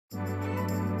Welcome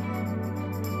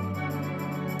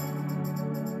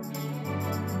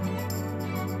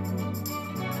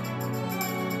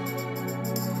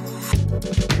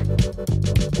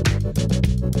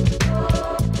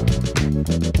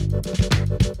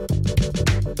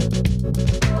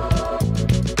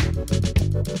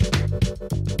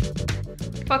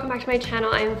back to my channel.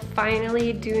 I'm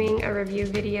finally doing a review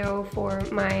video for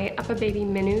my UPPAbaby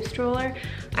Minu stroller.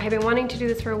 I have been wanting to do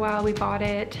this for a while. We bought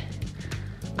it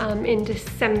in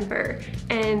December,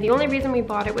 and the only reason we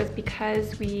bought it was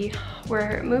because we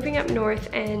were moving up north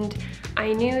and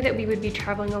I knew that we would be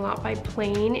traveling a lot by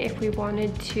plane if we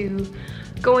wanted to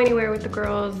go anywhere with the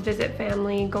girls, visit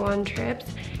family, go on trips.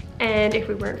 And if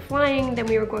we weren't flying, then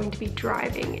we were going to be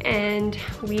driving. And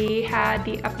we had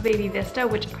the UPPAbaby Vista,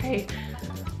 which I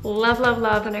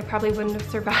love, and I probably wouldn't have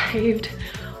survived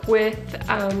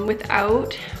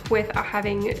without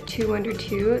having two under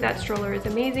two. That stroller is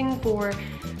amazing for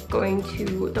going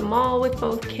to the mall with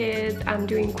both kids,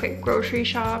 doing quick grocery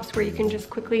shops where you can just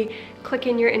quickly click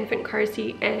in your infant car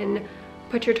seat and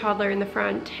put your toddler in the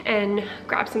front and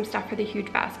grab some stuff for the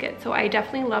huge basket. So I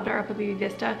definitely loved our UPPAbaby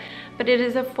Vista, but it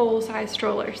is a full-size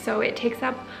stroller, so it takes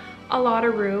up a lot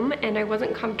of room, and I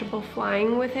wasn't comfortable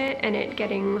flying with it and it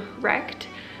getting wrecked,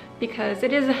 because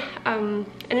it is an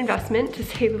investment, to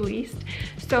say the least.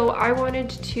 So I wanted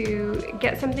to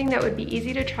get something that would be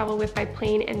easy to travel with by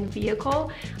plane and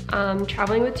vehicle.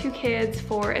 Traveling with two kids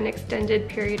for an extended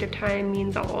period of time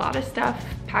means a lot of stuff,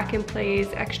 pack and plays,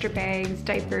 extra bags,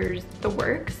 diapers, the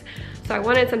works. So I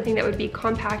wanted something that would be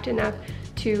compact enough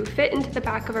to fit into the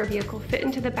back of our vehicle, fit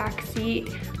into the back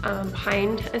seat,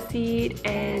 behind a seat,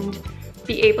 and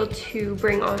be able to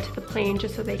bring onto the plane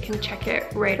just so they can check it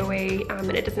right away, and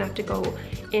it doesn't have to go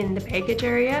in the baggage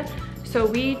area. So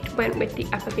we went with the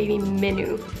UPPAbaby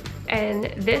Minu, and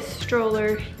this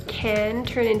stroller can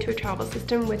turn into a travel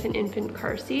system with an infant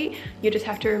car seat. You just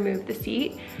have to remove the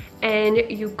seat, and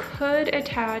you could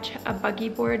attach a buggy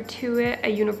board to it, a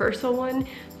universal one,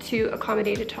 to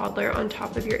accommodate a toddler on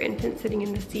top of your infant sitting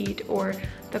in the seat or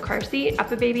the car seat.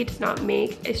 UPPAbaby does not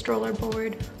make a stroller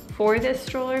board for this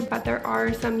stroller, but there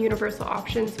are some universal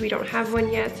options. We don't have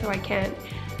one yet, so I can't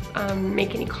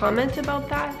make any comment about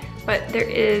that, but there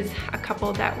is a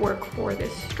couple that work for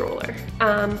this stroller.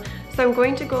 So I'm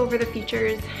going to go over the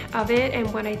features of it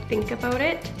and what I think about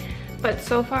it, but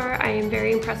so far I am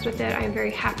very impressed with it. I am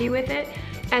very happy with it.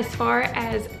 As far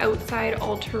as outside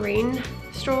all-terrain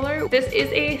stroller, this is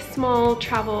a small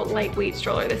travel lightweight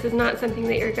stroller. This is not something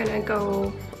that you're gonna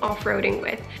go off-roading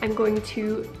with. I'm going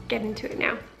to get into it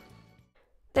now.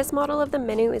 This model of the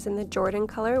Minu is in the Jordan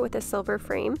color with a silver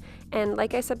frame, and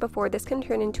like I said before, this can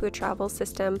turn into a travel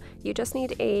system. You just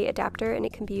need an adapter, and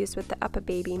it can be used with the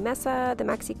UPPAbaby Mesa, the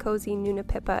Maxi Cozy, Nuna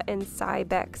Pippa, and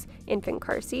Cybex infant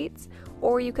car seats,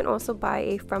 or you can also buy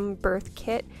a from birth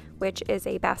kit, which is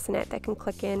a bassinet that can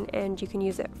click in and you can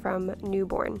use it from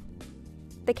newborn.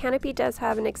 The canopy does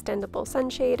have an extendable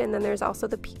sunshade, and then there's also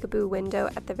the peekaboo window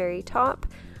at the very top.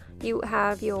 You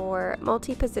have your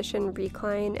multi-position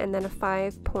recline and then a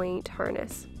 5-point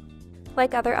harness.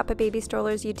 Like other UPPAbaby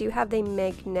strollers, you do have the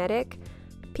magnetic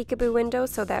peekaboo window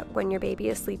so that when your baby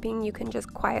is sleeping, you can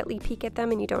just quietly peek at them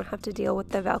and you don't have to deal with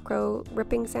the Velcro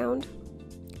ripping sound.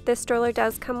 This stroller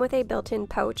does come with a built-in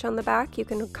pouch on the back. You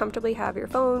can comfortably have your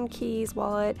phone, keys,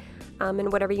 wallet,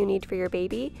 and whatever you need for your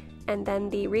baby. And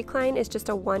then the recline is just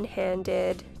a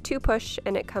one-handed 2-push,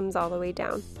 and it comes all the way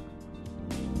down.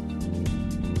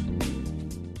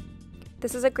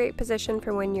 This is a great position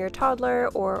for when your toddler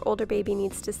or older baby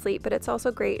needs to sleep, but it's also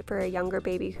great for a younger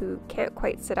baby who can't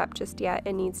quite sit up just yet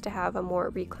and needs to have a more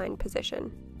reclined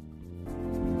position.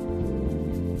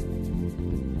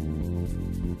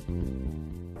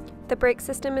 The brake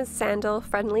system is sandal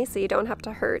friendly, so you don't have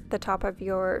to hurt the top of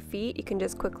your feet. You can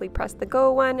just quickly press the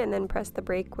go one and then press the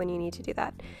brake when you need to do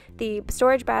that. The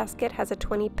storage basket has a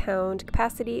 20-pound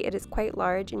capacity. It is quite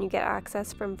large, and you get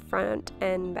access from front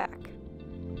and back.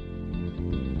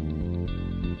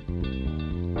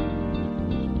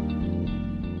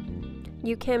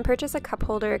 You can purchase a cup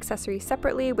holder accessory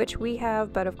separately, which we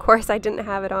have, but of course I didn't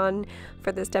have it on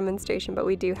for this demonstration, but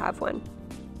we do have one.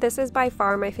 This is by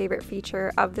far my favorite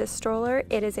feature of this stroller.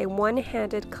 It is a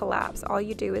one-handed collapse. All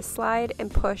you do is slide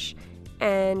and push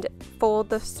and fold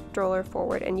the stroller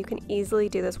forward, and you can easily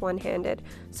do this one-handed.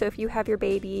 So if you have your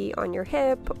baby on your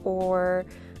hip or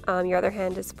your other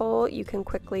hand is full, you can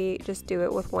quickly just do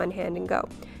it with one hand and go.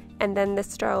 And then this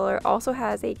stroller also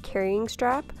has a carrying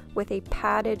strap with a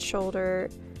padded shoulder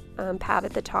pad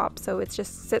at the top, so it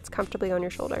just sits comfortably on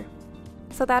your shoulder.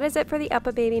 So that is it for the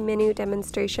UPPAbaby Minu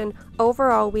demonstration.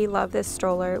 Overall, we love this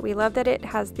stroller. We love that it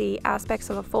has the aspects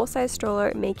of a full-size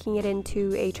stroller, making it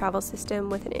into a travel system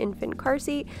with an infant car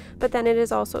seat, but then it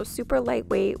is also super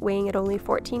lightweight, weighing at only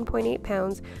 14.8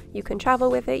 pounds. You can travel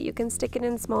with it, you can stick it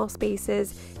in small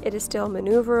spaces, it is still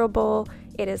maneuverable,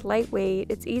 it is lightweight,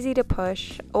 it's easy to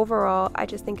push. Overall, I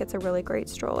just think it's a really great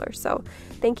stroller. So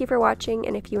thank you for watching,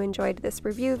 and if you enjoyed this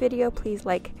review video, please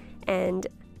like and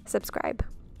subscribe.